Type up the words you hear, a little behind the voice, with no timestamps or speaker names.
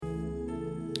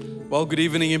Well, good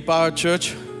evening, Empowered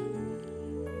Church.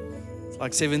 It's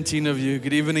like 17 of you.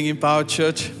 Good evening, Empowered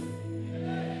Church.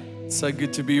 It's so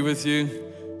good to be with you.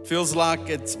 Feels like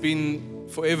it's been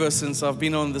forever since I've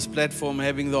been on this platform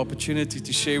having the opportunity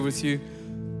to share with you.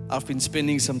 I've been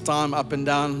spending some time up and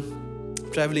down,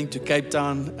 traveling to Cape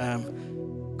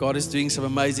Town. God is doing some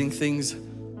amazing things.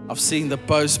 I've seen the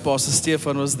post. Pastor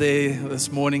Stefan was there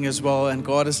this morning as well, and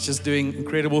God is just doing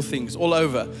incredible things all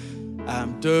over.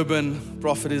 Durban,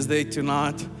 Prophet is there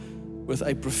tonight with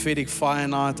a prophetic fire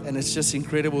night, and it's just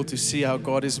incredible to see how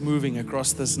God is moving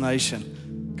across this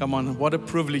nation. Come on, what a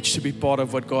privilege to be part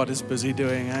of what God is busy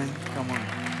doing, eh? Come on,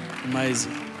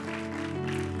 amazing.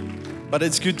 But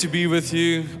it's good to be with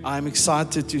you. I'm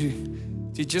excited to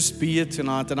just be here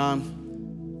tonight, and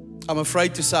I'm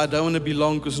afraid to say I don't want to be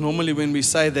long, because normally when we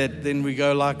say that, then we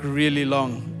go like really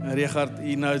long. Richard,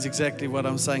 he knows exactly what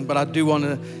I'm saying, but I do want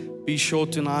to be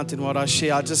short tonight in what I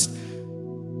share. I've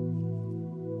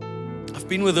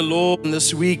been with the Lord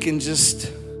this week and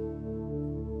just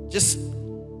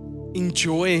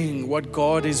enjoying what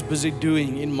God is busy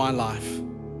doing in my life.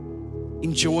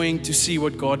 Enjoying to see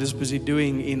what God is busy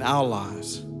doing in our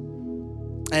lives.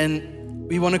 And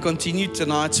we want to continue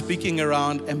tonight speaking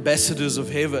around ambassadors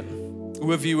of heaven.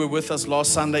 Who of you were with us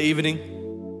last Sunday evening?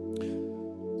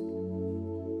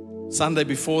 Sunday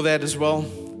before that as well.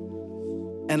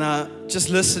 And just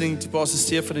listening to Pastor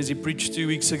Stefan as he preached 2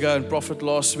 weeks ago and Prophet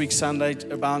last week Sunday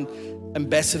about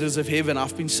ambassadors of heaven,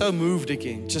 I've been so moved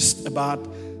again just about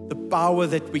the power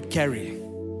that we carry.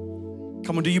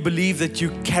 Come on, do you believe that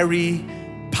you carry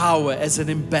power as an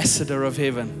ambassador of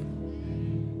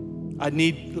heaven? I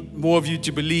need more of you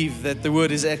to believe that the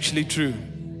word is actually true.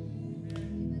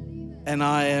 And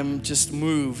I am just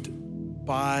moved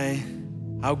by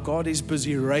how God is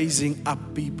busy raising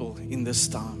up people in this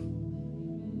time.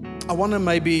 I want to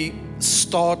maybe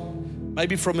start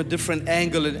from a different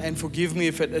angle, and forgive me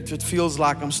if it feels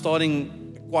like I'm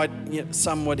starting quite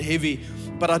somewhat heavy,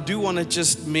 but I do want to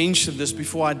just mention this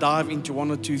before I dive into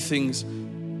one or two things.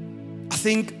 I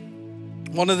think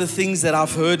one of the things that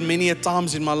I've heard many a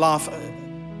times in my life,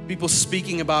 people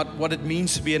speaking about what it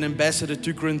means to be an ambassador,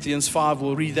 2 Corinthians 5,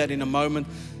 we'll read that in a moment,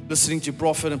 listening to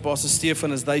Prophet and Pastor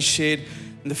Stefan as they shared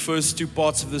in the first 2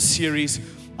 parts of this series.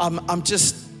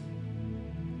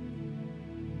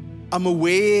 I'm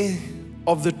aware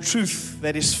of the truth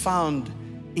that is found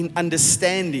in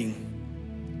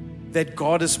understanding that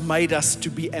God has made us to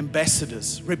be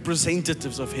ambassadors,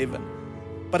 representatives of heaven.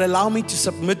 But allow me to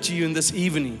submit to you in this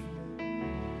evening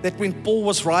that when Paul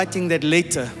was writing that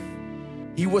letter,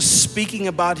 he was speaking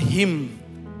about him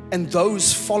and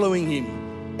those following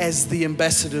him as the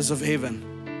ambassadors of heaven.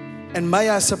 And may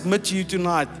I submit to you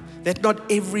tonight that not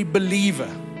every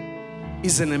believer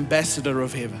is an ambassador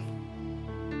of heaven.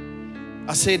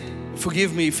 I said,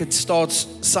 forgive me if it starts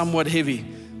somewhat heavy,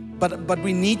 but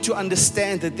we need to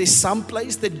understand that there's some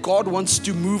place that God wants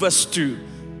to move us to.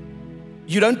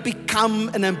 You don't become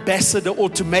an ambassador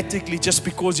automatically just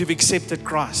because you've accepted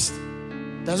Christ.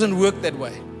 It doesn't work that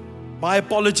way. My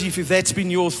apology if that's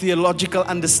been your theological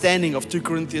understanding of 2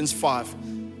 Corinthians 5.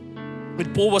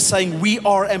 When Paul was saying we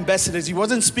are ambassadors, he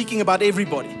wasn't speaking about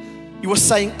everybody. He was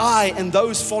saying I and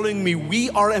those following me,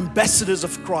 we are ambassadors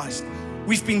of Christ.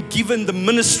 We've been given the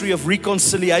ministry of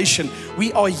reconciliation.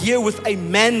 We are here with a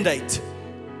mandate.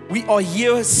 We are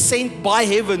here sent by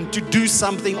heaven to do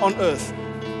something on earth.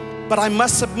 But I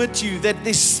must submit to you that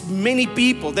there's many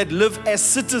people that live as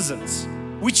citizens,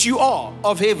 which you are,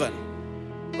 of heaven,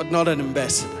 but not an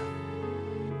ambassador.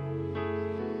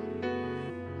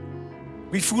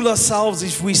 We fool ourselves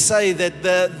if we say that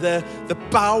the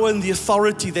power and the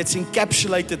authority that's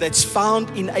encapsulated, that's found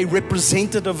in a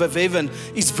representative of heaven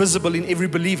is visible in every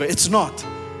believer. It's not.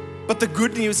 But the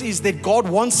good news is that God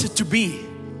wants it to be,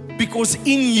 because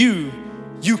in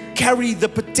you carry the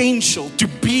potential to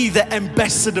be the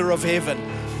ambassador of heaven.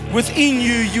 Within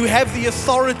you have the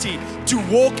authority to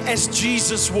walk as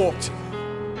Jesus walked.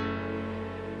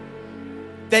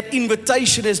 That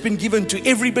invitation has been given to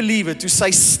every believer to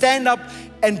say, stand up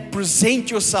and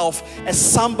present yourself as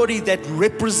somebody that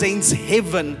represents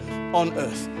heaven on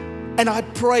earth. And I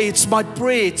pray, it's my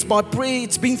prayer, it's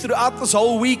been throughout this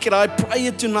whole week, and I pray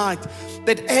it tonight,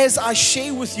 that as I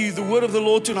share with you the word of the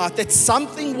Lord tonight, that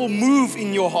something will move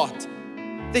in your heart.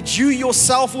 That you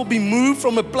yourself will be moved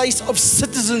from a place of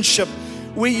citizenship,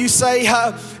 where you say,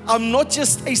 I'm not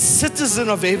just a citizen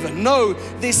of heaven. No,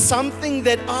 there's something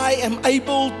that I am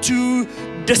able to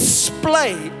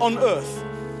display on earth.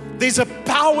 There's a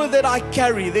power that I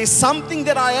carry. There's something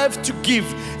that I have to give.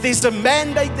 There's a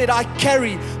mandate that I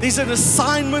carry. There's an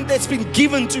assignment that's been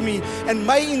given to me. And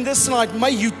may in this night,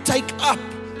 may you take up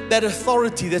that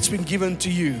authority that's been given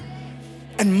to you.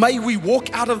 And may we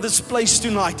walk out of this place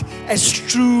tonight as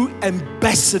true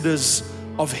ambassadors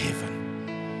of heaven.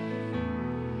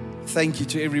 Thank you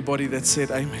to everybody that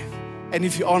said amen. And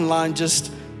if you're online,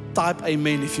 just type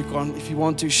amen if you can. If you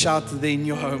want to, shout there in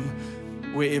your home,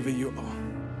 wherever you are.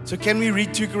 So can we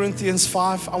read 2 Corinthians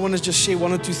 5? I want to just share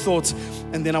one or two thoughts,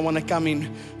 and then I want to come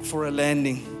in for a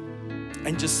landing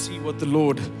and just see what the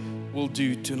Lord will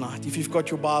do tonight. If you've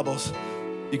got your Bibles,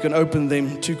 you can open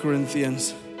them, 2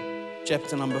 Corinthians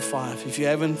chapter number 5. If you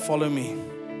haven't, follow me.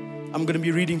 I'm going to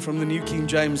be reading from the New King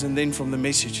James and then from the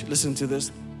Message. Listen to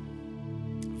this.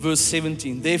 Verse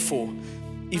 17. Therefore,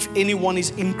 if anyone is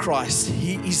in Christ,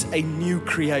 he is a new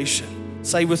creation.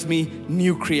 Say with me,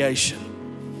 new creation.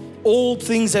 All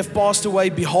things have passed away.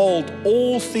 Behold,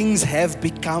 all things have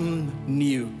become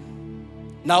new.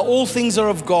 Now all things are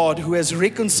of God, who has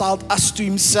reconciled us to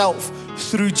himself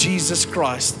through Jesus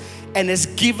Christ and has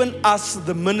given us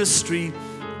the ministry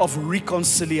of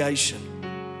reconciliation.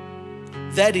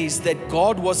 That is, that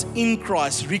God was in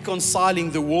Christ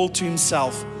reconciling the world to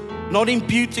himself, not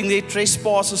imputing their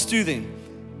trespasses to them,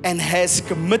 and has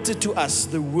committed to us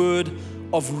the word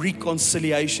of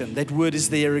reconciliation. That word is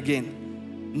there again.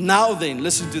 Now then,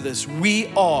 listen to this. We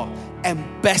are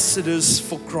ambassadors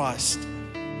for Christ.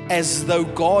 As though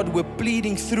God were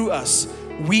pleading through us,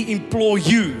 we implore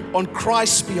you on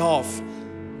Christ's behalf,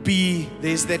 be,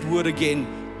 there's that word again,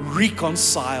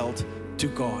 reconciled to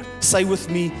God. Say with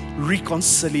me,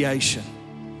 reconciliation.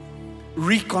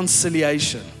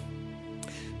 Reconciliation.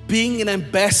 Being an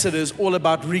ambassador is all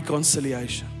about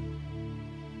reconciliation.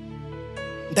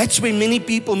 That's where many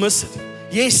people miss it.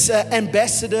 Yes,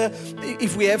 ambassador,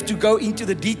 if we have to go into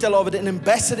the detail of it, an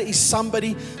ambassador is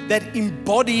somebody that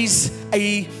embodies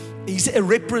he's a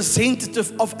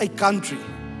representative of a country.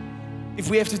 If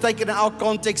we have to take it in our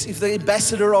context, if the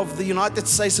ambassador of the United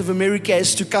States of America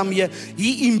has to come here,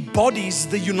 he embodies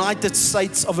the United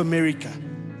States of America.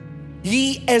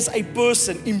 He as a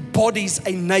person embodies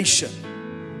a nation.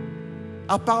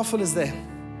 How powerful is that?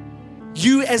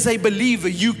 You as a believer,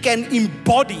 you can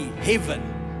embody heaven.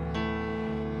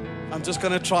 I'm just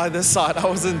going to try this side.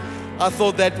 I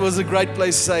thought that was a great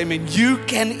place to say amen. You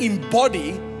can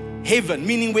embody heaven,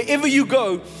 meaning wherever you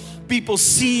go, people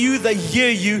see you, they hear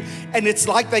you, and it's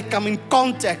like they come in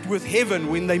contact with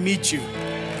heaven when they meet you.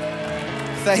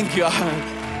 Thank you.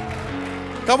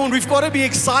 Come on, we've got to be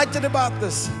excited about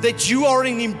this, that you are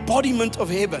an embodiment of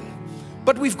heaven.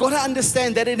 But we've got to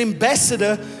understand that an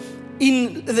ambassador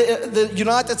in the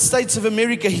United States of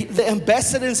America, the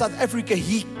ambassador in South Africa,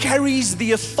 he carries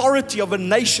the authority of a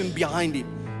nation behind him.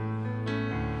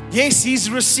 Yes, he's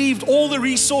received all the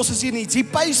resources he needs. He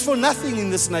pays for nothing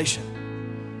in this nation.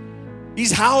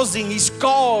 His housing, his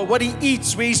car, what he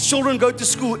eats, where his children go to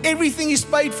school, everything is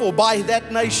paid for by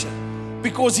that nation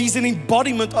because he's an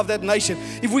embodiment of that nation.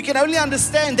 If we can only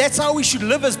understand, that's how we should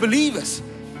live as believers.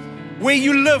 Where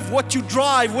you live, what you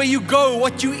drive, where you go,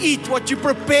 what you eat, what you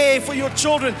prepare for your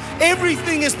children,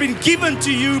 everything has been given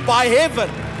to you by heaven.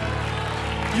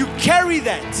 You carry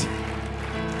that.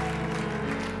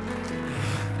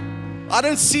 I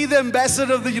don't see the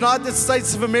ambassador of the United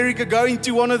States of America going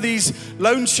to one of these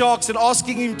loan sharks and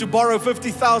asking him to borrow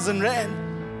 50,000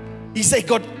 rand. He's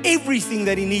got everything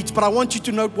that he needs. But I want you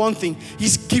to note one thing.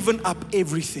 He's given up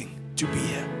everything to be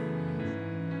here.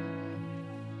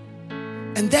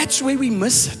 And that's where we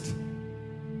miss it.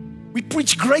 We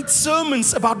preach great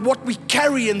sermons about what we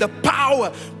carry and the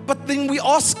power. But then we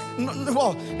ask,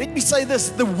 well, let me say this.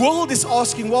 The world is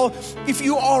asking, well, if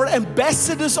you are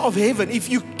ambassadors of heaven, if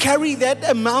you carry that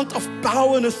amount of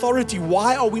power and authority,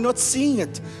 why are we not seeing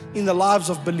it in the lives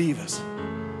of believers?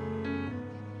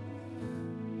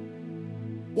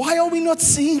 Why are we not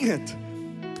seeing it?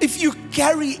 If you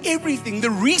carry everything,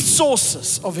 the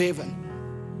resources of heaven,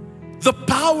 the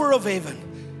power of heaven,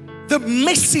 the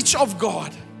message of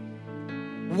God,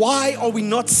 why are we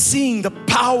not seeing the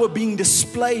power being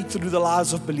displayed through the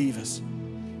lives of believers?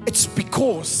 It's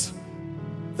because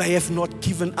they have not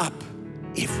given up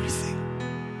everything.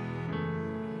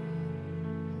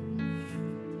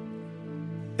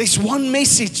 There's one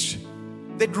message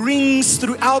that rings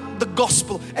throughout the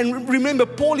gospel. And remember,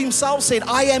 Paul himself said,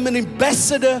 I am an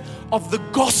ambassador of the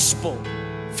gospel.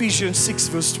 Ephesians 6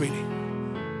 verse 20.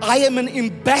 I am an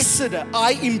ambassador.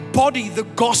 I embody the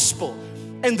gospel.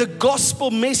 And the gospel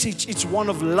message is one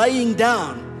of laying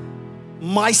down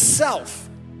myself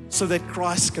so that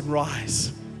Christ can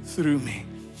rise through me.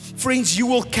 Friends, you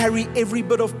will carry every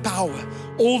bit of power,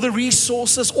 all the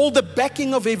resources, all the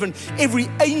backing of heaven, every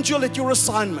angel at your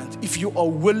assignment, if you are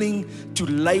willing to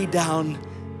lay down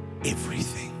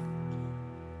everything.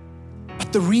 But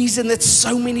But the reason that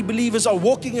so many believers are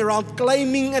walking around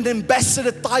claiming an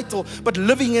ambassador title, but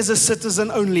living as a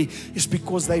citizen only, is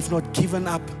because they've not given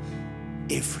up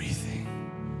everything.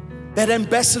 That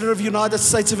ambassador of the United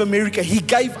States of America, he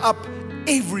gave up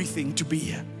everything to be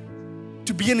here,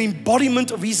 to be an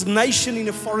embodiment of his nation in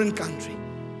a foreign country.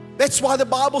 That's why the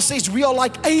Bible says we are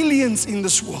like aliens in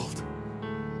this world.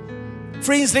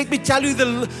 Friends, let me tell you,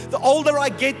 the older I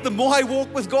get, the more I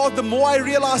walk with God, the more I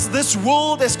realize this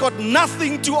world has got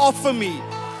nothing to offer me.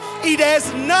 It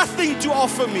has nothing to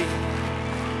offer me.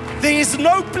 There is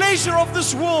no pleasure of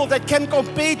this world that can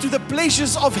compare to the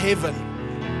pleasures of heaven,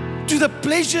 to the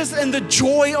pleasures and the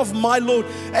joy of my Lord.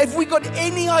 Have we got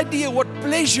any idea what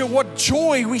pleasure, what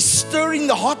joy we stir in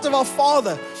the heart of our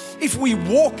Father if we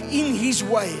walk in His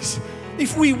ways,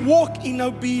 if we walk in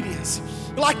obedience?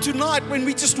 Like tonight, when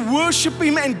we just worship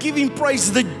Him and give Him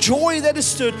praise, the joy that is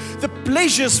stirred, the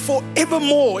pleasures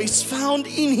forevermore is found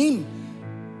in Him.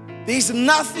 There's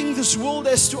nothing this world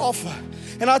has to offer.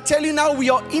 And I tell you now, we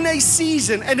are in a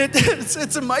season, and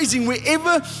it's amazing.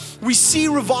 Wherever we see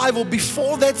revival,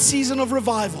 before that season of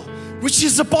revival, which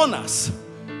is upon us,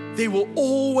 there will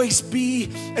always be,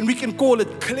 and we can call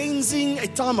it cleansing, a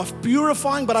time of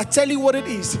purifying, but I tell you what it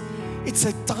is. It's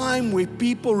a time where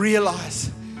people realize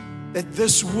that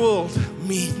this world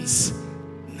means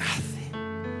nothing.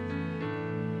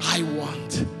 I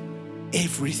want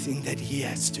everything that He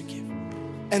has to give.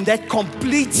 And that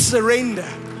complete surrender,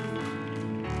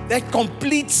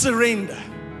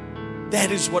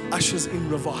 that is what ushers in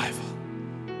revival.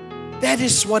 That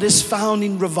is what is found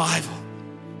in revival.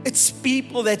 It's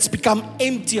people that's become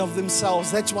empty of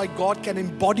themselves. That's why God can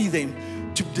embody them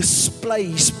to display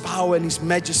His power and His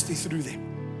majesty through them.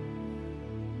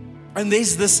 And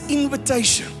there's this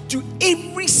invitation to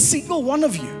every single one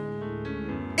of you.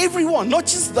 Everyone, not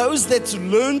just those that's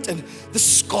learned and the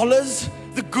scholars,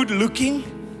 the good looking.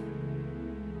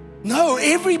 No,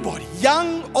 everybody,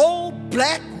 young, old,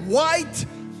 black, white,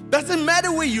 doesn't matter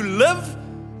where you live,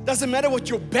 doesn't matter what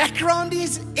your background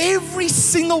is. Every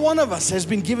single one of us has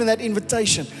been given that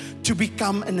invitation to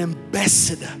become an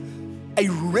ambassador, a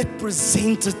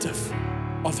representative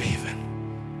of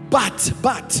heaven. But,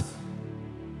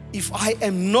 if I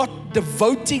am not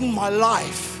devoting my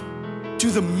life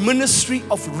to the ministry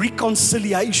of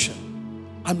reconciliation,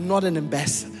 I'm not an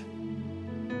ambassador.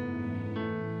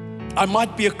 I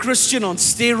might be a Christian on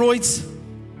steroids.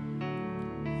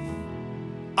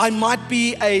 I might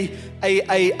be a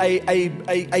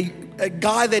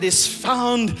guy that is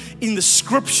found in the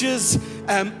scriptures,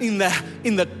 in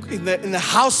the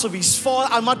house of his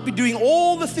father. I might be doing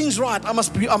all the things right. I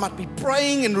might be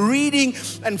praying and reading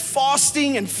and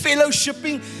fasting and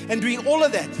fellowshipping and doing all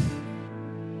of that.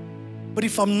 But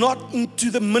if I'm not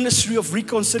into the ministry of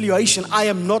reconciliation, I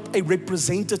am not a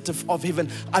representative of heaven.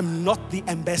 I'm not the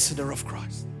ambassador of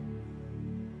Christ.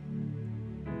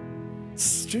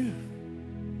 It's true.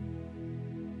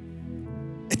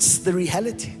 It's the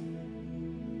reality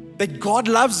that God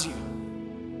loves you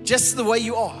just the way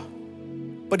you are.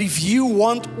 But if you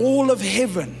want all of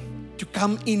heaven to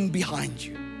come in behind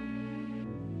you,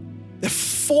 the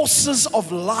forces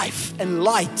of life and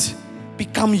light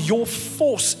become your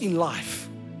force in life,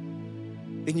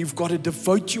 then you've got to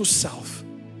devote yourself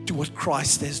to what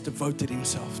Christ has devoted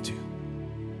Himself to.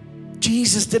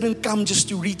 Jesus didn't come just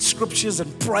to read scriptures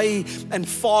and pray and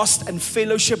fast and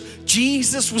fellowship.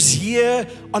 Jesus was here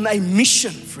on a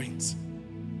mission, friends.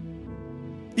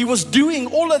 He was doing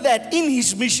all of that in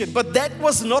His mission, but that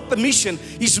was not the mission.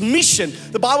 His mission,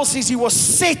 the Bible says He was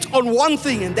set on one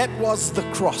thing, and that was the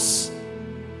cross.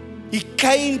 He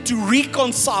came to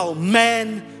reconcile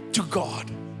man to God.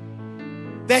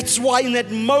 That's why in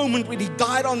that moment when He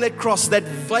died on that cross, that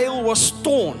veil was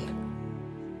torn.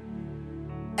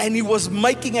 And He was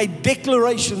making a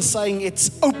declaration saying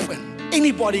it's open.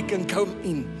 Anybody can come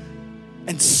in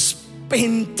and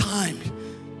spend time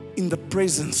in the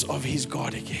presence of His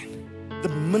God again. The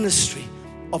ministry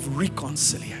of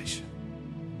reconciliation.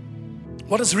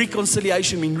 What does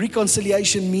reconciliation mean?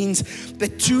 Reconciliation means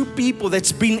that two people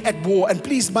that's been at war, and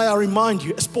please may I remind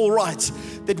you, as Paul writes,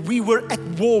 that we were at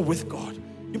war with God.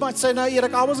 You might say, no,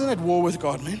 Erik, I wasn't at war with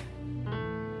God, man.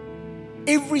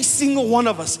 Every single one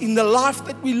of us, in the life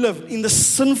that we live, in the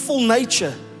sinful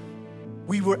nature,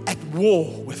 we were at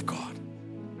war with God.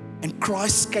 And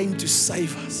Christ came to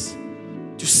save us,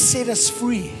 to set us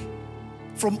free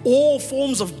from all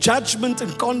forms of judgment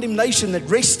and condemnation that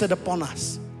rested upon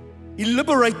us. He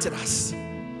liberated us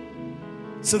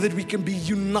so that we can be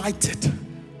united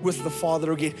with the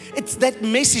Father again. It's that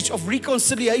message of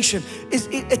reconciliation.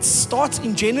 It starts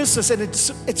in Genesis and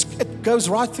it goes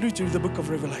right through to the book of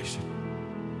Revelation.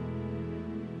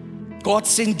 God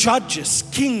sent judges,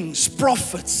 kings,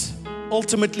 prophets,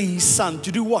 ultimately His Son,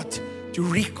 to do what? To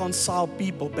reconcile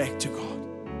people back to God.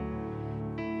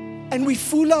 And we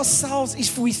fool ourselves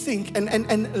if we think,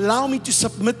 and allow me to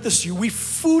submit this to you, we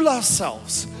fool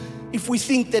ourselves if we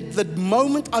think that the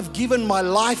moment I've given my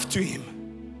life to Him,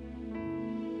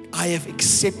 I have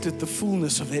accepted the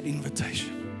fullness of that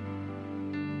invitation.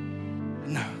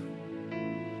 No.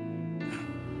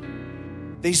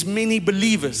 There's many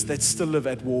believers that still live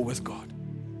at war with God.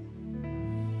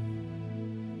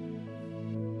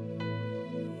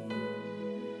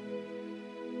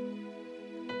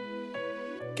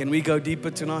 Can we go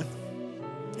deeper tonight?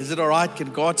 Is it all right?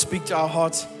 Can God speak to our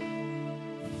hearts?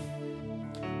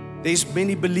 There's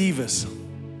many believers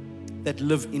that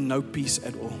live in no peace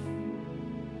at all.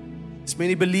 There's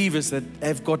many believers that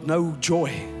have got no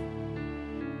joy.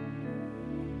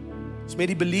 There's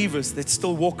many believers that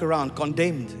still walk around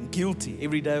condemned and guilty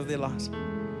every day of their lives.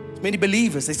 There's many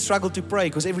believers that struggle to pray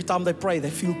because every time they pray, they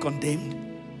feel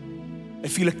condemned. They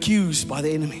feel accused by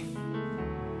the enemy.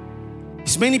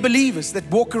 There's many believers that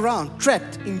walk around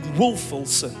trapped in willful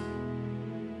sin.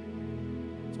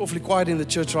 It's awfully quiet in the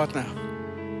church right now.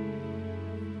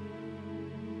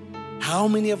 How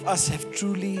many of us have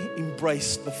truly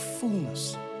embraced the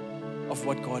fullness of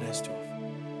what God has to offer?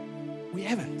 We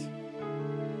haven't.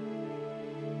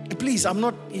 And please, I'm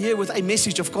not here with a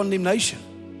message of condemnation.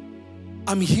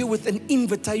 I'm here with an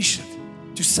invitation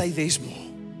to say there's more.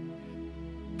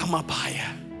 Come up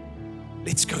higher.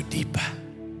 Let's go deeper.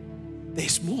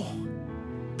 There's more.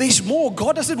 There's more.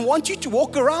 God doesn't want you to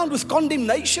walk around with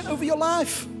condemnation over your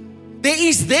life. There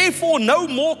is therefore no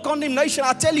more condemnation.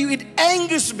 I tell you, it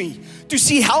angers me to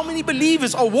see how many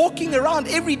believers are walking around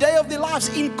every day of their lives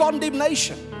in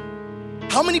condemnation.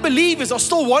 How many believers are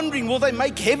still wondering, will they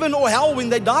make heaven or hell when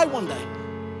they die one day?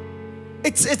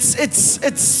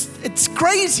 It's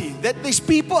crazy that there's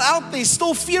people out there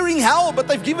still fearing hell, but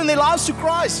they've given their lives to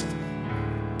Christ.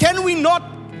 Can we not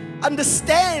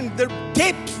understand the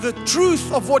depth, the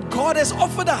truth of what God has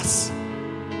offered us?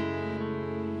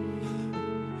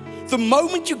 The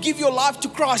moment you give your life to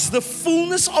Christ, the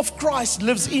fullness of Christ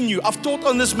lives in you. I've taught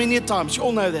on this many times. You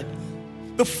all know that.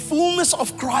 The fullness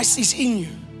of Christ is in you.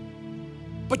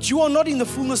 But you are not in the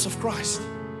fullness of Christ.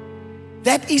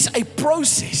 That is a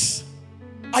process.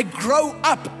 I grow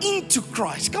up into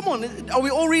Christ. Come on, are we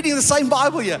all reading the same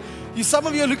Bible here? Some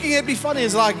of you are looking at me funny.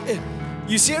 It's like,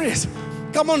 you serious?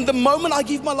 Come on, the moment I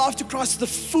give my life to Christ, the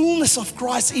fullness of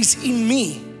Christ is in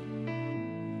me.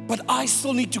 But I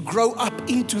still need to grow up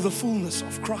into the fullness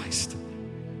of Christ.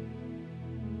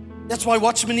 That's why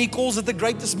Watchman Nee calls it the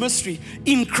greatest mystery,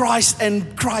 in Christ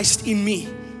and Christ in me.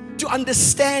 To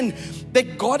understand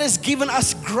that God has given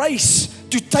us grace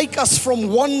to take us from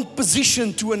one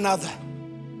position to another.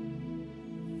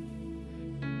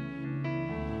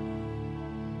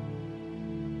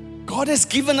 God has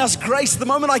given us grace. The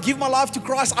moment I give my life to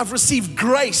Christ, I've received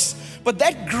grace. But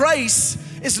that grace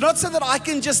is not so that I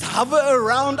can just hover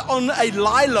around on a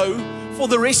lilo for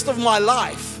the rest of my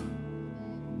life.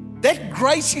 That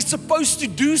grace is supposed to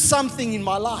do something in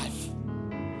my life.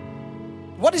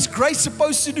 What is grace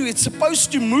supposed to do? It's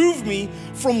supposed to move me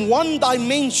from one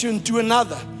dimension to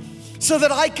another, so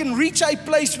that I can reach a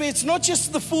place where it's not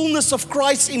just the fullness of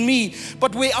Christ in me,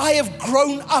 but where I have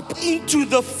grown up into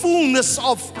the fullness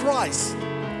of Christ.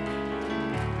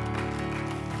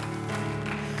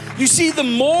 You see, the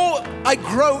more I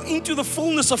grow into the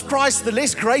fullness of Christ, the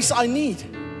less grace I need.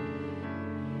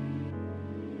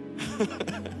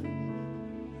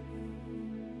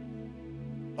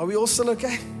 Are we all still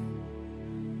okay?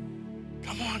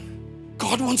 Come on.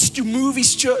 God wants to move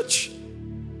His church.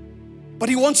 But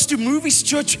He wants to move His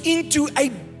church into a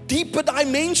deeper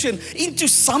dimension, into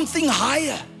something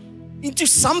higher, into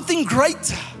something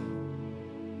greater.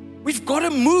 We've got to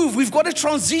move. We've got to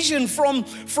transition from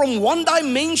one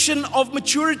dimension of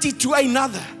maturity to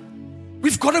another.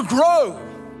 We've got to grow.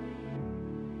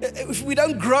 If we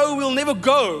don't grow, we'll never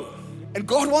go. And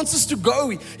God wants us to go.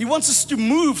 He wants us to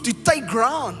move, to take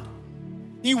ground.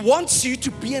 He wants you to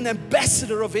be an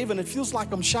ambassador of heaven. It feels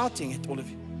like I'm shouting at all of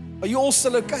you. Are you all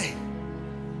still okay?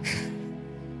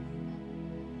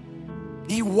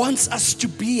 He wants us to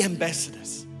be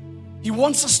ambassadors. He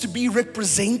wants us to be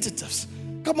representatives.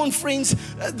 Come on, friends,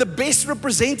 the best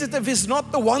representative is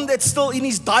not the one that's still in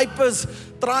his diapers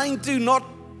trying to not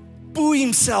poo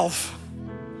himself.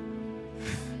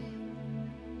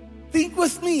 Think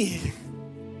with me.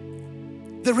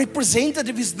 The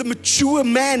representative is the mature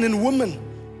man and woman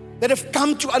that have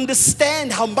come to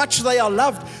understand how much they are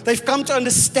loved. They've come to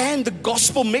understand the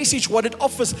gospel message, what it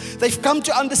offers. They've come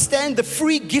to understand the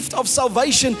free gift of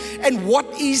salvation and what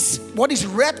is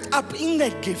wrapped up in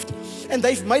that gift. And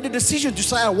they've made a decision to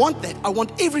say, I want that. I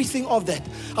want everything of that.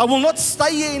 I will not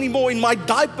stay here anymore in my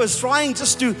diapers trying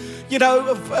just to,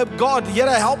 God, Here,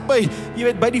 help me. Jy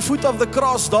weet, by die voet of the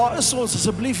cross, daar is ons,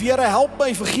 asseblief, Here, help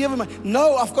me, vergewe my.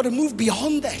 No, I've got to move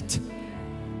beyond that.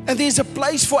 And there's a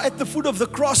place for at the foot of the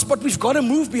cross, but we've got to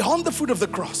move beyond the foot of the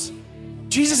cross.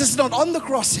 Jesus is not on the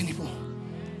cross anymore.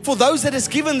 For those that has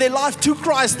given their life to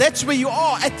Christ, that's where you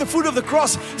are, at the foot of the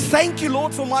cross. Thank you,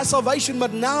 Lord, for my salvation.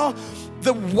 But now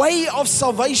the way of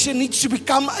salvation needs to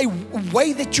become a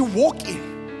way that you walk in.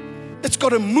 It's got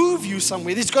to move you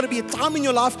somewhere. There's got to be a time in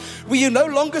your life where you no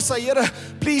longer say, Here,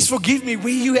 please forgive me,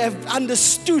 where you have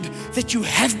understood that you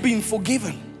have been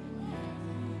forgiven.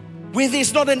 Where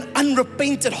there's not an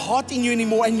unrepented heart in you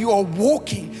anymore and you are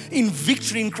walking in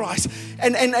victory in Christ.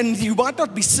 And you might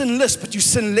not be sinless, but you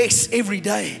sin less every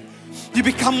day. You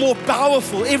become more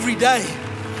powerful every day.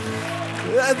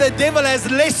 The devil has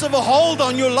less of a hold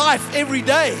on your life every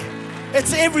day.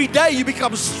 It's every day you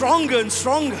become stronger and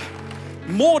stronger,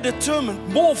 more determined,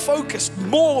 more focused,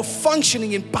 more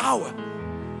functioning in power.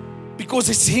 Because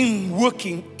it's Him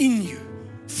working in you,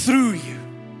 through you,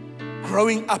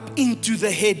 growing up into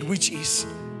the head, which is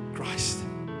Christ.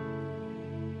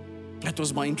 That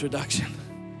was my introduction.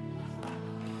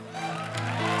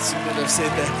 Should have said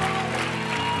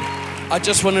that. I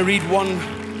just want to read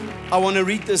I want to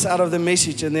read this out of the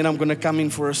message, and then I'm going to come in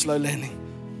for a slow landing.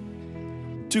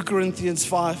 2 Corinthians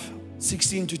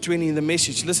 5:16-20 in the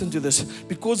message. Listen to this.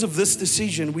 Because of this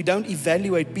decision, we don't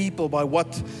evaluate people by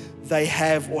what they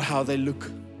have or how they look.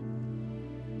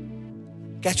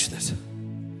 Catch this.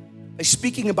 They're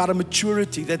speaking about a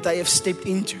maturity that they have stepped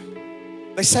into.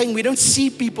 They're saying we don't see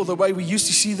people the way we used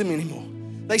to see them anymore.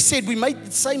 They said we made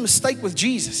the same mistake with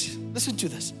Jesus. Listen to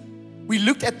this. We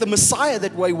looked at the Messiah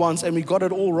that way once and we got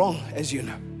it all wrong, as you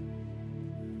know.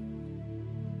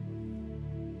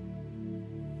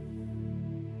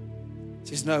 He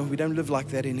says, no, we don't live like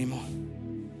that anymore.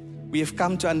 We have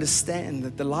come to understand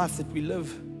that the life that we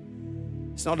live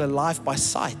is not a life by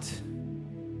sight.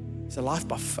 It's a life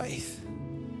by faith.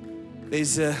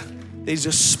 There's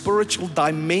a spiritual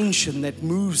dimension that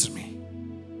moves me.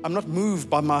 I'm not moved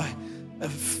by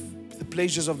the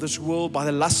pleasures of this world, by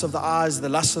the lusts of the eyes, the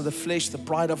lusts of the flesh, the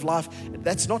pride of life.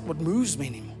 That's not what moves me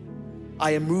anymore.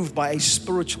 I am moved by a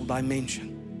spiritual dimension.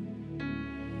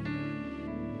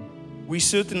 We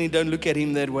certainly don't look at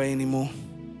Him that way anymore.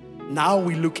 Now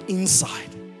we look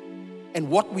inside. And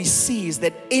what we see is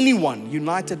that anyone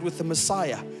united with the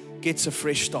Messiah gets a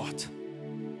fresh start.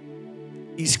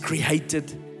 He's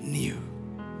created new.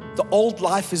 The old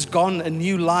life is gone, a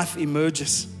new life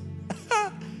emerges.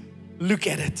 Look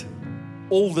at it.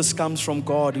 All this comes from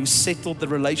God, who settled the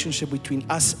relationship between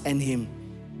us and Him,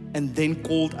 and then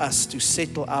called us to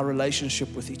settle our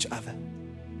relationship with each other.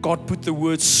 God put the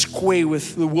world square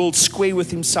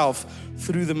with Himself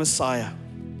through the Messiah,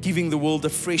 giving the world a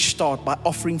fresh start by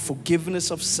offering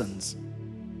forgiveness of sins.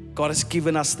 God has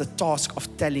given us the task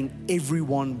of telling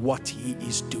everyone what He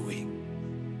is doing.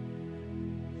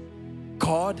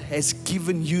 God has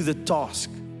given you the task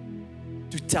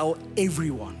to tell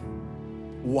everyone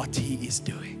what He is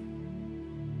doing.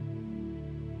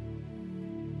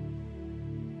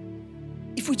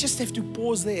 If we just have to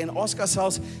pause there and ask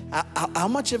ourselves, how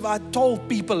much have I told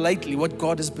people lately what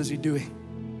God is busy doing?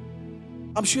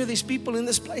 I'm sure there's people in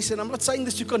this place, and I'm not saying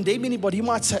this to condemn anybody. You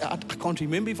might say, I can't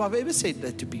remember if I've ever said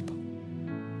that to people.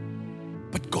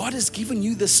 But God has given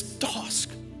you this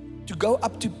task to go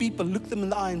up to people, look them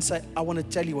in the eye and say, I want to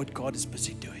tell you what God is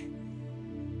busy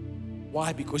doing.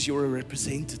 Why? Because you're a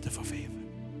representative of heaven.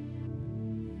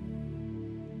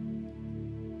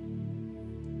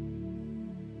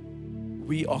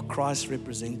 We are Christ's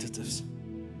representatives.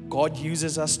 God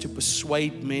uses us to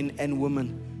persuade men and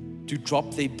women to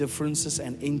drop their differences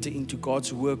and enter into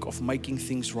God's work of making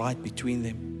things right between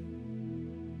them.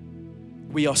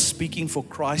 We are speaking for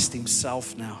Christ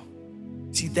Himself now.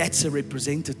 See, that's a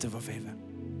representative of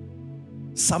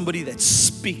heaven. Somebody that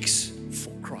speaks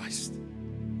for Christ.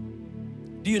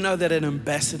 Do you know that an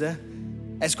ambassador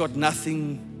has got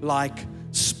nothing like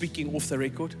speaking off the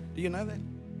record? Do you know that?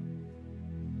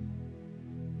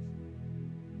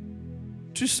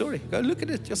 True story. Go look at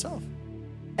it yourself.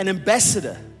 An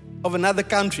ambassador of another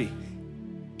country,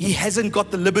 he hasn't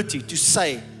got the liberty to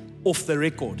say off the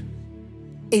record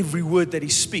every word that he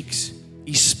speaks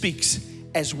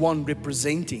as one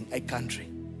representing a country.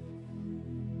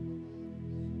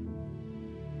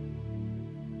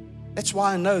 That's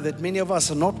why I know that many of us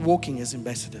are not walking as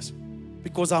ambassadors,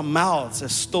 because our mouths are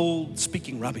still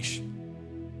speaking rubbish.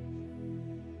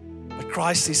 But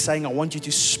Christ is saying, I want you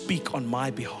to speak on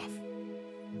my behalf.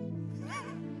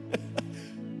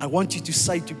 I want you to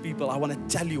say to people, I want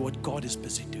to tell you what God is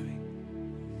busy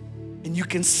doing. And you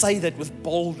can say that with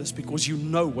boldness because you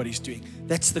know what He's doing.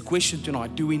 That's the question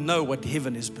tonight. Do we know what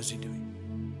heaven is busy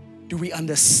doing? Do we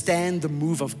understand the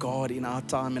move of God in our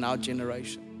time, in our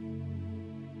generation?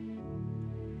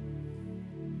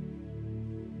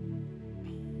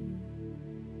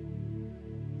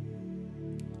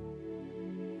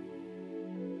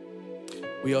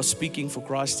 We are speaking for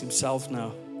Christ Himself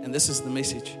now. And this is the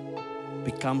message.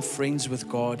 Become friends with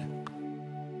God.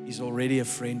 He's already a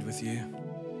friend with you.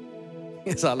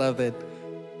 Yes, I love that.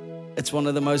 It's one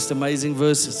of the most amazing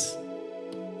verses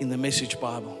in the Message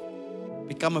Bible.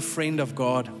 Become a friend of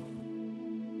God.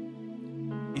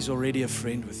 He's already a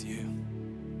friend with you.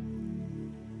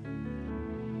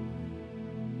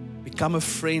 Become a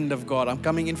friend of God. I'm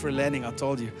coming in for a landing, I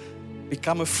told you.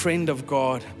 Become a friend of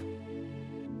God.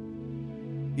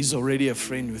 He's already a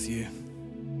friend with you.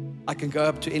 I can go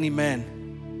up to any man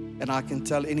and I can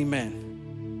tell any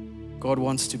man, God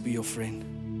wants to be your friend.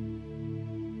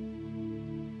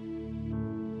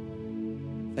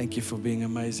 Thank you for being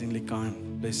amazingly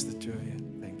kind. Bless the two of you.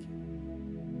 Thank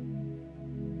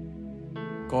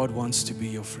you. God wants to be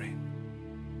your friend.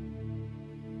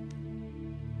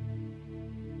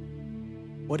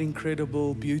 What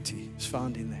incredible beauty is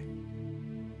found in that.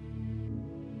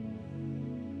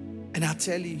 And I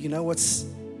tell you, you know what's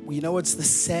the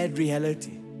sad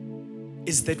reality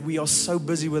is that we are so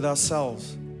busy with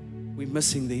ourselves, we're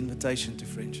missing the invitation to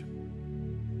friendship.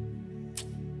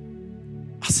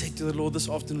 I said to the Lord this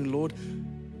afternoon, Lord,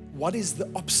 what is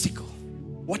the obstacle?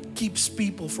 What keeps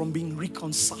people from being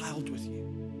reconciled with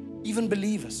you? Even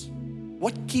believers.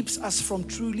 What keeps us from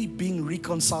truly being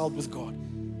reconciled with God?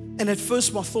 And at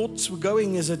first my thoughts were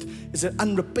going, is it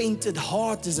unrepented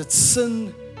heart? Is it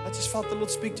sin? I just felt the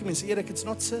Lord speak to me and say, Erik, it's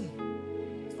not sin.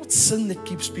 It's not sin that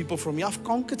keeps people from you. I've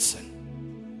conquered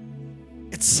sin.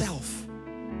 It's self.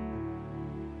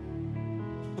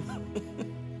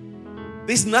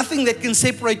 There's nothing that can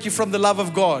separate you from the love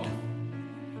of God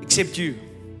except you.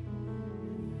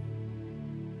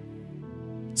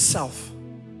 Self.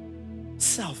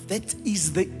 Self. That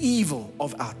is the evil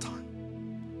of our time.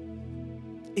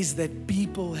 Is that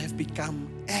people have become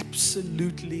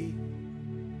absolutely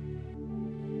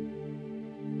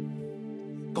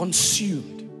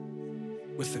consumed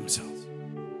with themselves.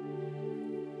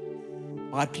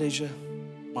 My pleasure,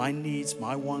 my needs,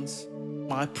 my wants,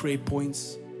 my prayer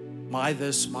points, my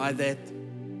this, my that,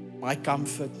 my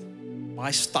comfort,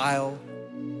 my style,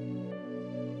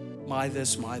 my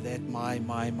this, my that, my.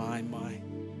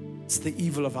 It's the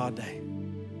evil of our day.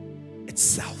 It's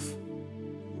self.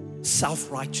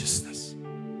 Self-righteousness.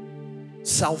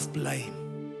 Self-blame.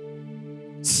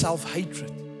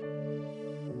 Self-hatred.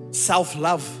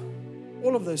 Self-love.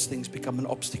 All of those things become an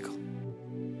obstacle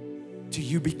to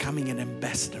you becoming an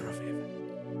ambassador of heaven.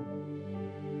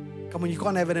 Come on, you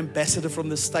can't have an ambassador from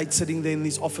the States sitting there in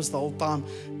his office the whole time,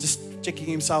 just checking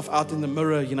himself out in the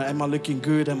mirror. You know, am I looking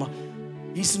good?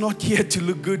 He's not here to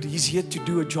look good. He's here to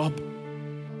do a job.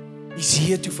 He's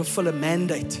here to fulfill a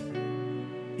mandate.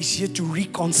 He's here to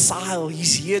reconcile.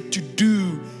 He's here to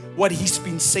do what he's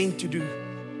been sent to do.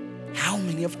 How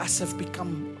many of us have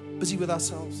become busy with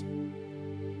ourselves?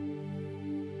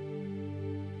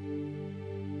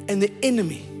 And the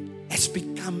enemy has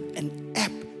become an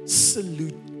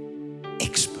absolute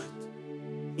expert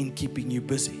in keeping you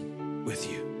busy with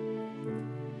you.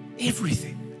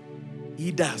 Everything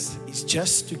he does is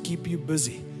just to keep you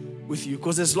busy with you.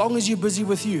 Because as long as you're busy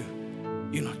with you,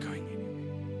 you're not going anywhere.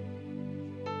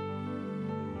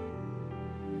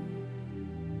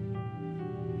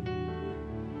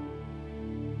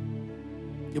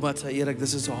 You might say, Erik,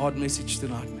 this is a hard message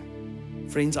tonight, man.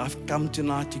 Friends, I've come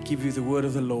tonight to give you the word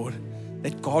of the Lord,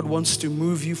 that God wants to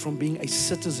move you from being a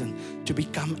citizen to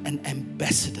become an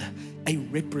ambassador, a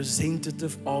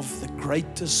representative of the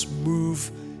greatest move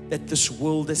that this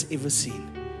world has ever seen.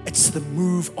 It's the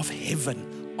move of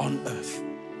heaven on earth.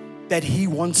 That He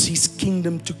wants His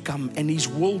kingdom to come and His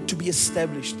will to be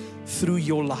established through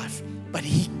your life. But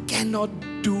He cannot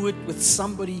do it with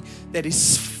somebody that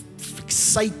is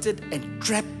fixated and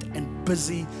trapped and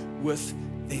busy with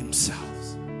themselves.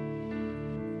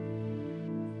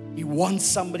 He wants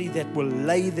somebody that will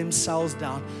lay themselves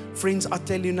down. Friends, I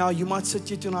tell you now, you might sit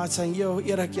here tonight saying, yo,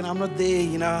 Erik, I'm not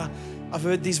there, I've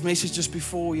heard these messages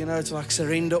before, it's like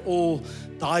surrender all,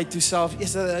 die to self.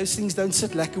 Yes, those things don't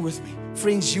sit lekker with me.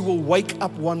 Friends, you will wake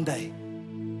up one day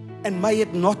And may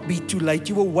it not be too late.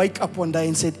 You will wake up one day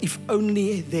and say, if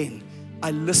only then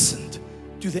I listened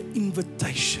to the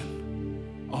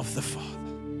invitation of the Father.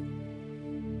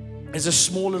 As a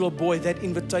small little boy, that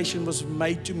invitation was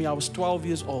made to me. I was 12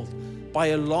 years old by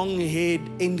a long-haired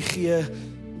NG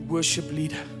worship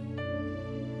leader.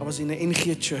 I was in an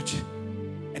NG church.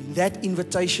 And that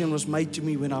invitation was made to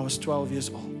me when I was 12 years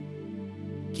old.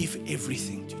 Give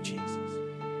everything to Jesus.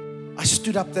 I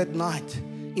stood up that night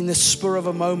in the spur of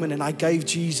a moment and I gave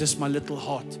Jesus my little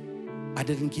heart. I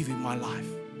didn't give him my life.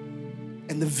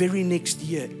 And the very next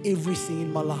year, everything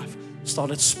in my life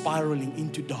started spiraling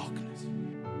into darkness.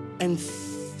 And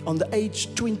on the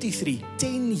age 23,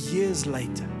 10 years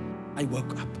later, I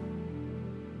woke up.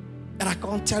 And I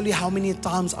can't tell you how many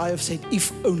times I have said,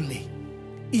 if only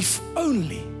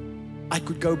I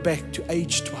could go back to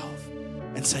age 12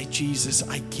 and say, Jesus,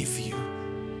 I give you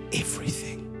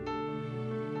everything.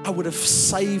 I would have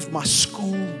saved my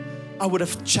school. I would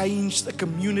have changed the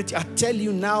community. I tell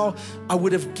you now, I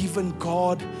would have given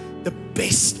God the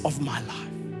best of my life.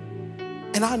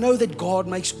 And I know that God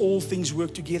makes all things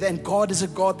work together, and God is a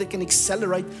God that can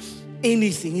accelerate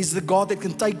anything. He's the God that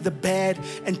can take the bad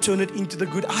and turn it into the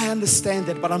good. I understand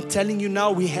that, but I'm telling you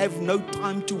now, we have no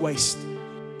time to waste.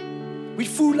 We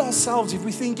fool ourselves if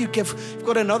we think you've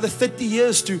got another 30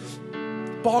 years to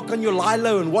park on your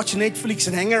lilo and watch Netflix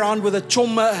and hang around with a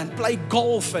chumma and play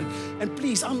golf. And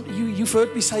please, you've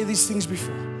heard me say these things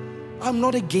before. I'm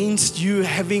not against you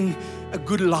having a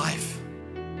good life.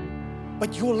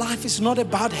 But your life is not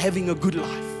about having a good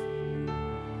life.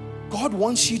 God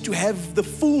wants you to have the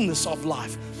fullness of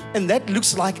life. And that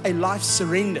looks like a life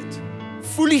surrendered,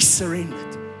 fully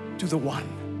surrendered to the one.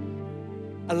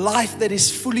 A life that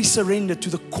is fully surrendered to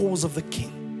the cause of the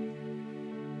King.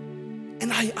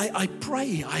 And I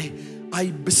pray,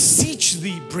 I beseech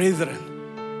thee, brethren.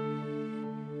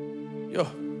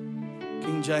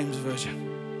 King James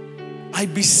Version. I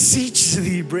beseech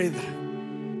thee,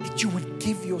 brethren, that you would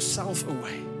give yourself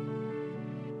away.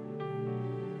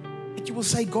 That you will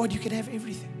say, God, you can have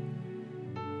everything.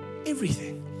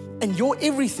 Everything. And your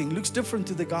everything looks different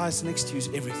to the guys next to you's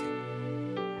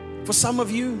everything. For some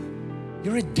of you,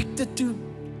 you're addicted to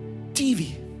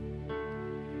TV.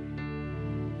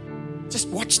 Just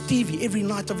watch TV every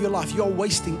night of your life. You're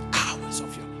wasting hours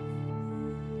of your life.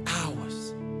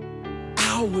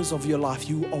 Hours of your life,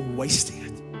 you are wasting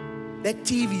it. That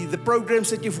TV, the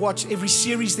programs that you've watched, every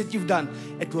series that you've done,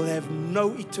 it will have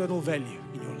no eternal value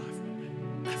in your life.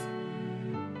 Nothing.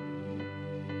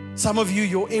 Some of you,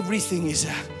 your everything is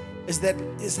that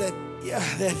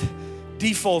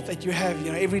default that you have.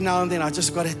 Every now and then I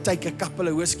just got to take a couple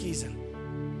of whiskeys and,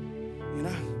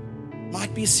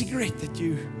 might be a cigarette that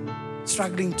you're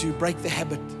struggling to break the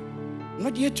habit. I'm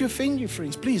not here to offend you,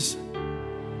 friends, please.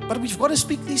 But we've got to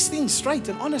speak these things straight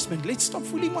and honest, man. Let's stop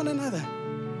fooling one another.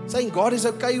 Saying God is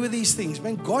okay with these things.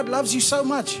 Man, God loves you so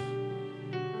much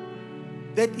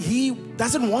that He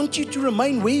doesn't want you to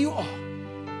remain where you are.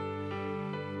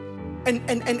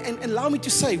 And allow me to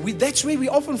say, that's where we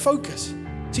often focus.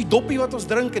 Die doppie wat ons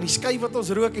drink en die skyf wat ons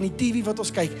rook en die TV wat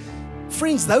ons kyk.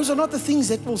 Friends, those are not the things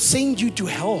that will send you to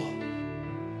hell.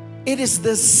 It is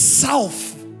the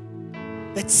self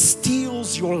that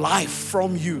steals your life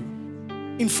from you.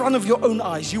 In front of your own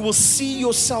eyes, you will see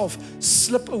yourself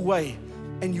slip away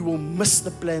and you will miss the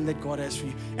plan that God has for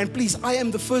you. And please, I am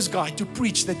the first guy to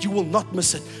preach that you will not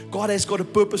miss it. God has got a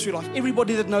purpose for your life.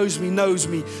 Everybody that knows me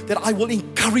that I will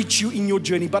encourage you in your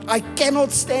journey. But I cannot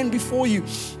stand before you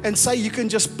and say you can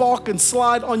just park and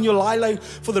slide on your lilo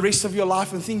for the rest of your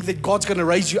life and think that God's going to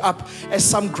raise you up as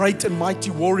some great and mighty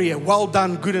warrior. Well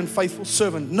done, good and faithful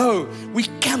servant. No, we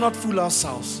cannot fool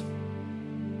ourselves.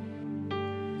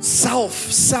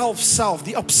 Self,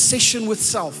 the obsession with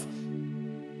self.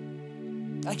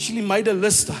 I actually made a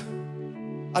list.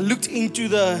 I looked into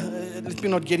let me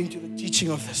not get into the teaching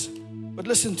of this, but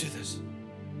listen to this.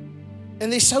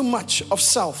 And there's so much of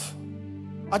self.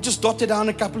 I just dotted down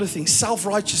a couple of things.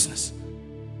 Self-righteousness.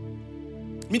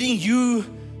 Meaning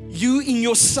you in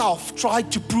yourself try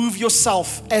to prove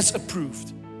yourself as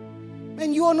approved.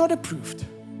 Man, you are not approved.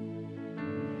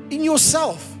 In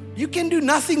yourself, you can do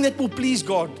nothing that will please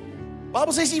God. The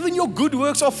Bible says even your good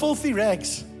works are filthy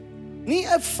rags. Nie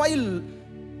 'n vuil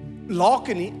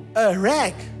laken nie, a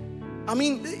rag. I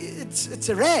mean, it's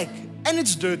a rag and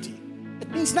it's dirty. It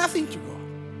means nothing to God.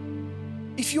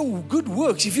 If your good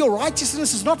works, if your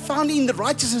righteousness is not found in the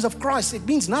righteousness of Christ, it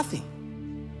means nothing.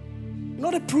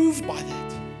 You're not approved by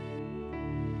that.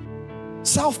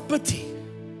 Self-pity.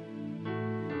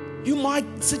 You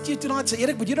might sit here tonight and say,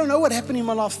 Erik, but you don't know what happened in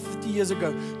my life 30 years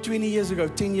ago, 20 years ago,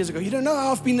 10 years ago. You don't know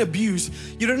how I've been abused.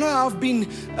 You don't know how I've been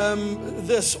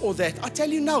this or that. I tell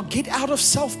you now, get out of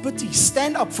self-pity.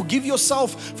 Stand up, forgive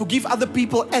yourself, forgive other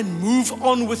people, and move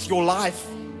on with your life.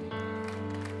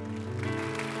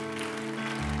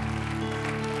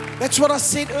 That's what I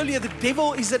said earlier. The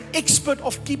devil is an expert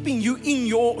of keeping you in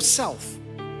yourself.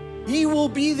 He will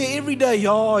be there every day.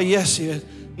 Oh, yes. Nee,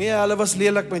 hulle was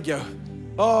lelik met jou.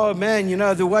 Oh man, you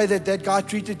know, the way that guy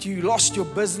treated you, you lost your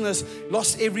business,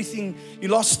 lost everything, you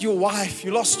lost your wife,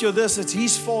 you lost your this, it's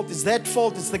his fault, it's that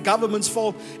fault, it's the government's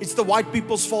fault, it's the white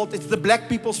people's fault, it's the black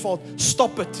people's fault.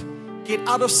 Stop it. Get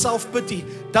out of self-pity.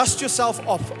 Dust yourself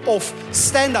off,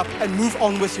 stand up and move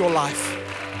on with your life.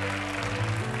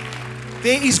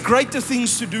 There is greater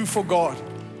things to do for God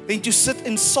than to sit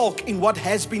and sulk in what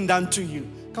has been done to you.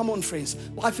 Come on, friends.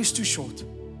 Life is too short.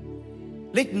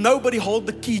 Let nobody hold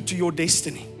the key to your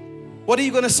destiny. What are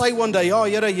you going to say one day? Oh,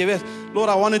 yeah, Lord,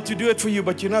 I wanted to do it for you,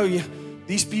 but you know,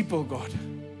 these people, God.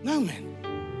 No, man.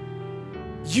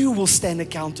 You will stand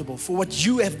accountable for what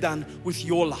you have done with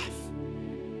your life.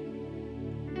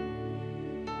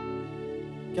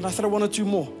 Can I throw one or two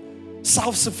more?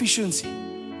 Self-sufficiency.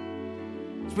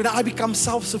 When I become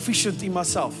self-sufficient in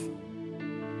myself.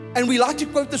 And we like to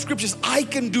quote the scriptures, I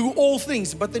can do all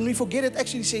things, but then we forget it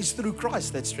actually says through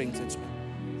Christ that strengthens me.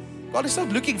 God is not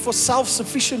looking for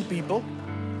self-sufficient people.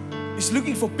 He's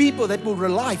looking for people that will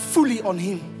rely fully on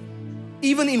Him.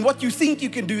 Even in what you think you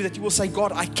can do, that you will say,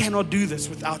 God, I cannot do this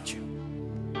without you.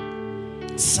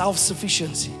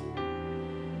 Self-sufficiency.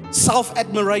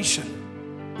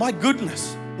 Self-admiration. My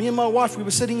goodness. Me and my wife, we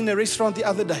were sitting in a restaurant the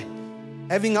other day,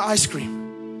 having an ice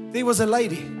cream. There was a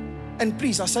lady. And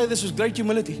please, I say this with great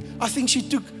humility. I think she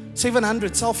took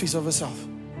 700 selfies of herself.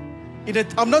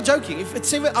 I'm not joking. If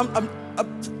it's I'm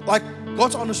like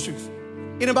God's honest truth.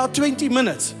 In about 20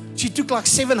 minutes, she took like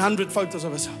 700 photos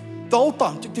of herself. The whole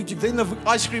time. Then the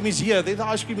ice cream is here. Then the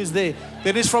ice cream is there.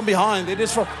 Then it's from behind. Then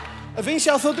it's from...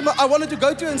 Eventually, I thought I wanted to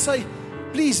go to her and say,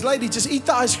 please, lady, just eat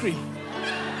the ice cream.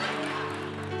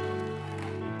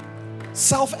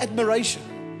 Self-admiration.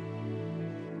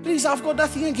 Please, I've got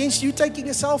nothing against you taking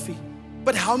a selfie.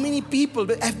 But how many people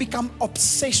have become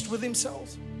obsessed with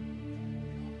themselves?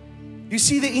 You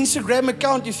see the Instagram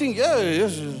account, you think, yeah,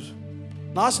 this is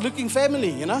nice looking family,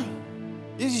 you know.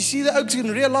 You see the Oaks in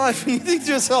real life and you think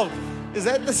to yourself, is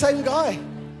that the same guy?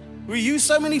 We use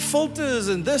so many filters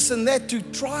and this and that to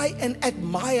try and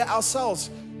admire ourselves.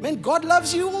 Man, God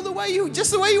loves you all the way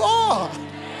just the way you are.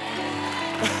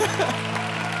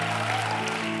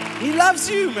 He loves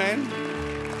you, man.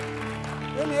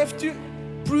 You don't have to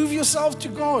prove yourself to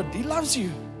God. He loves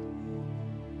you.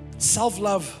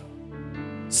 Self-love.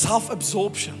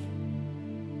 Self-absorption.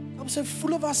 I'm so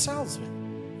full of ourselves, man.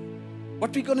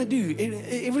 What we're going to do,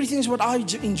 everything is what I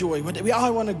enjoy, where I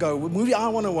want to go, what movie I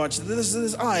want to watch,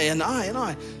 this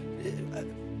I.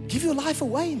 Give your life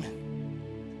away, man.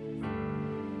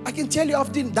 I can tell you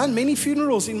I've done many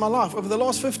funerals in my life. Over the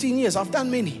last 15 years, I've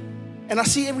done many. And I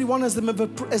see every one as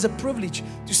a privilege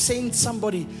to send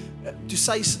somebody, to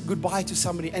say goodbye to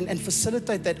somebody and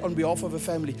facilitate that on behalf of a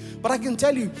family. But I can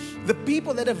tell you, the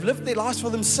people that have lived their lives for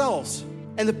themselves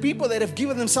and the people that have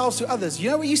given themselves to others, you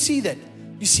know where you see that?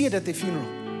 You see it at their funeral.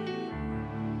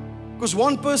 Because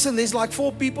one person, there's like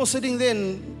 4 people sitting there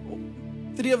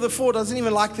and 3 of the 4 doesn't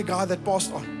even like the guy that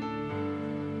passed on.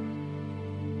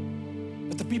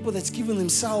 But the people that's given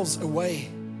themselves away,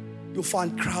 you'll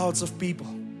find crowds of people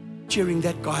cheering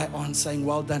that guy on, saying,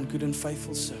 well done, good and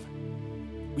faithful servant.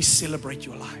 We celebrate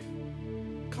your life.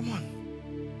 Come on.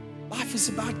 Life is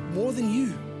about more than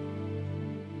you.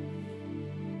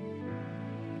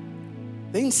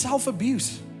 Then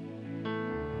self-abuse.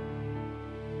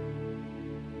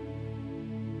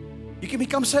 You can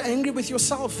become so angry with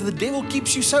yourself. The devil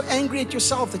keeps you so angry at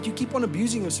yourself that you keep on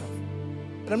abusing yourself.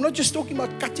 And I'm not just talking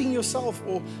about cutting yourself,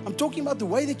 or I'm talking about the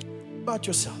way that you think about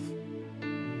yourself.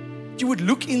 You would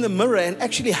look in the mirror and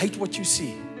actually hate what you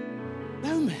see.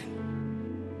 No,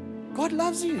 man. God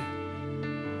loves you.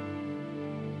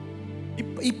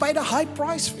 He paid a high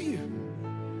price for you.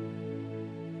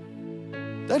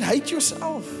 Don't hate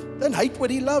yourself. Don't hate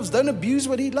what He loves. Don't abuse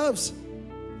what He loves.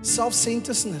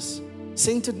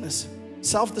 Self-centeredness,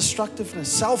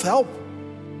 self-destructiveness, self-help.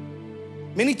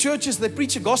 Many churches, they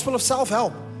preach a gospel of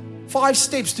self-help. 5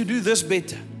 steps to do this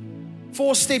better.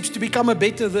 4 steps to become a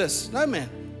better this. No, man.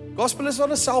 Gospel is not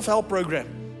a self-help program.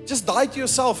 Just die to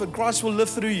yourself and Christ will live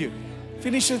through you.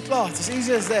 Finish it last. As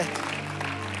easy as that.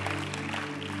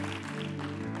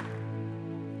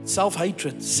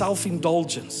 Self-hatred,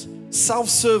 self-indulgence,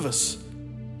 self-service,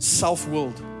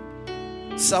 self-willed.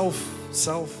 Self.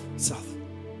 self.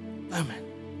 No, man.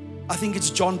 I think it's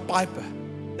John Piper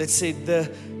that said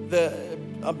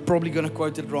I'm probably going to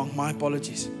quote it wrong. My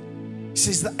apologies. He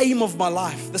says, the aim of my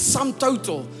life, the sum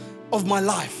total of my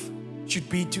life should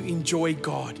be to enjoy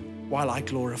God while I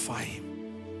glorify Him.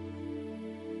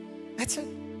 That's it.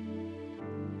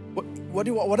 What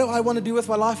do I want to do with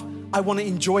my life? I want to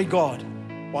enjoy God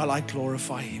while I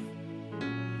glorify Him.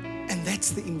 And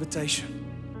that's the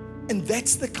invitation. And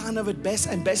that's the kind of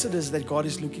ambassadors that God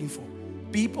is looking for.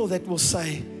 People that will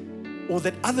say, or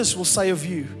that others will say of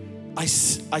you, I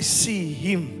see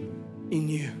Him in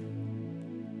you.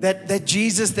 That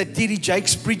Jesus that T.D.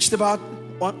 Jakes preached about,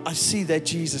 I see that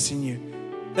Jesus in you.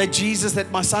 That Jesus that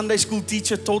my Sunday school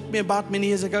teacher taught me about many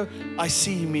years ago, I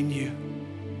see Him in you.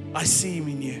 I see Him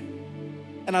in you.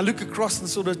 And I look across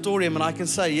this auditorium and I can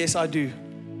say, yes, I do.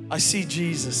 I see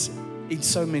Jesus in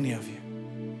so many of you.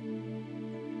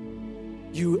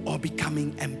 You are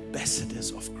becoming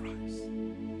ambassadors of Christ.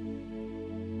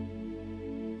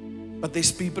 But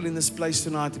there's people in this place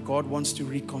tonight that God wants to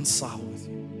reconcile with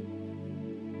you.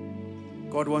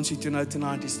 God wants you to know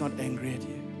tonight He's not angry at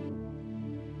you.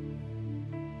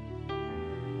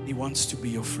 He wants to be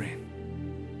your friend.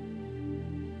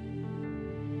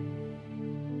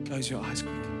 Close your eyes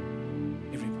quickly,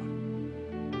 everybody.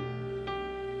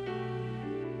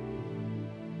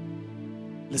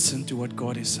 Listen to what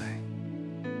God is saying.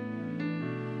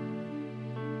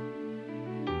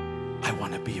 I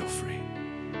want to be your friend.